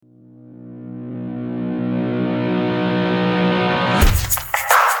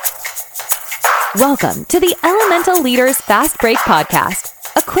Welcome to the Elemental Leaders Fast Break Podcast,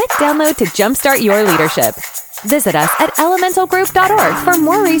 a quick download to jumpstart your leadership. Visit us at elementalgroup.org for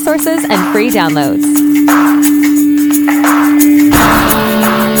more resources and free downloads.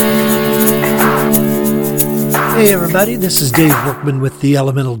 Hey everybody, this is Dave Workman with the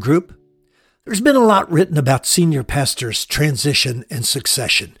Elemental Group. There's been a lot written about senior pastors' transition and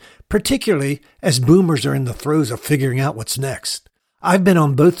succession, particularly as boomers are in the throes of figuring out what's next. I've been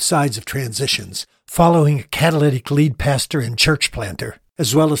on both sides of transitions, following a catalytic lead pastor and church planter,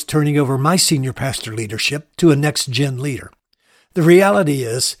 as well as turning over my senior pastor leadership to a next-gen leader. The reality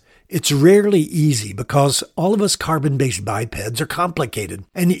is, it's rarely easy because all of us carbon-based bipeds are complicated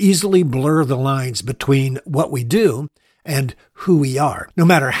and easily blur the lines between what we do and who we are, no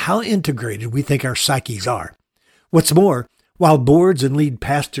matter how integrated we think our psyches are. What's more, while boards and lead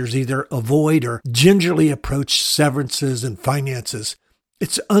pastors either avoid or gingerly approach severances and finances,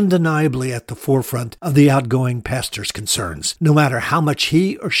 it's undeniably at the forefront of the outgoing pastor's concerns, no matter how much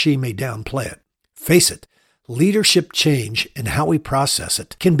he or she may downplay it. Face it, leadership change and how we process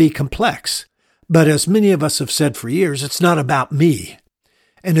it can be complex. But as many of us have said for years, it's not about me.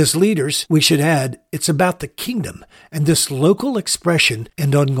 And as leaders, we should add, it's about the kingdom and this local expression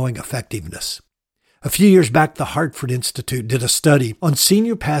and ongoing effectiveness. A few years back, the Hartford Institute did a study on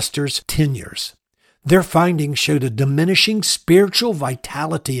senior pastors' tenures. Their findings showed a diminishing spiritual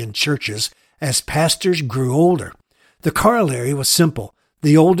vitality in churches as pastors grew older. The corollary was simple.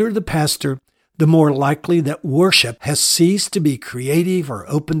 The older the pastor, the more likely that worship has ceased to be creative or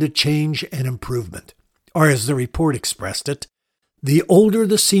open to change and improvement. Or as the report expressed it, the older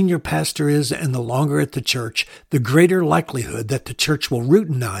the senior pastor is and the longer at the church, the greater likelihood that the church will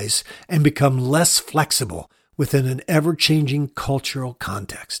routinize and become less flexible within an ever-changing cultural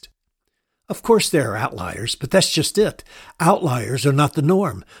context. Of course, there are outliers, but that's just it. Outliers are not the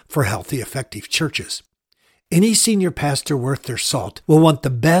norm for healthy, effective churches. Any senior pastor worth their salt will want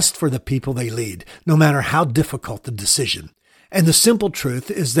the best for the people they lead, no matter how difficult the decision. And the simple truth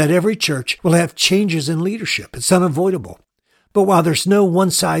is that every church will have changes in leadership. It's unavoidable. But while there's no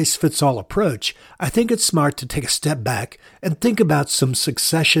one-size-fits-all approach, I think it's smart to take a step back and think about some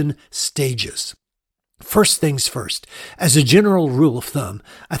succession stages. First things first, as a general rule of thumb,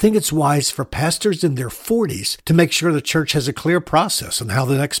 I think it's wise for pastors in their 40s to make sure the church has a clear process on how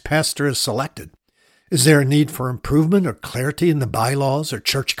the next pastor is selected. Is there a need for improvement or clarity in the bylaws or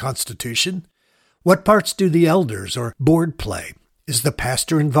church constitution? What parts do the elders or board play? Is the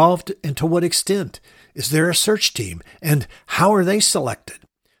pastor involved, and to what extent? Is there a search team, and how are they selected?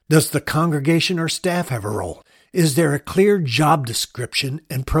 Does the congregation or staff have a role? Is there a clear job description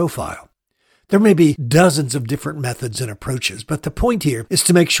and profile? There may be dozens of different methods and approaches, but the point here is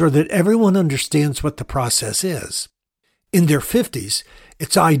to make sure that everyone understands what the process is. In their 50s,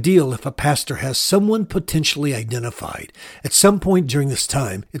 it's ideal if a pastor has someone potentially identified. At some point during this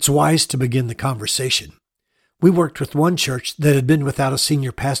time, it's wise to begin the conversation. We worked with one church that had been without a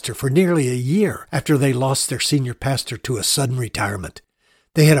senior pastor for nearly a year after they lost their senior pastor to a sudden retirement.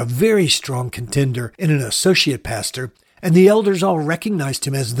 They had a very strong contender in an associate pastor, and the elders all recognized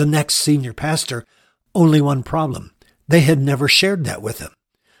him as the next senior pastor. Only one problem: they had never shared that with him.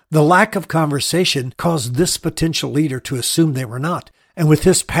 The lack of conversation caused this potential leader to assume they were not, and with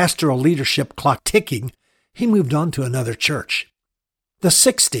his pastoral leadership clock ticking, he moved on to another church. The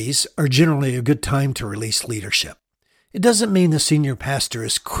 60s are generally a good time to release leadership. It doesn't mean the senior pastor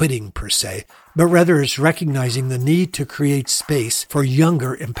is quitting per se, but rather is recognizing the need to create space for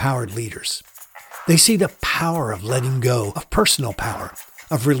younger, empowered leaders. They see the power of letting go of personal power,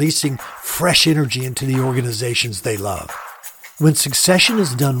 of releasing fresh energy into the organizations they love. When succession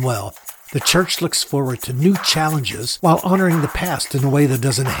is done well, the church looks forward to new challenges while honoring the past in a way that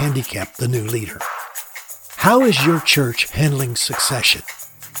doesn't handicap the new leader. How is your church handling succession?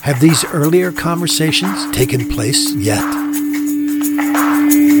 Have these earlier conversations taken place yet?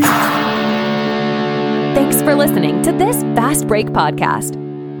 Thanks for listening to this Fast Break podcast.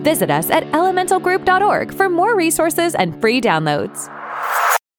 Visit us at elementalgroup.org for more resources and free downloads.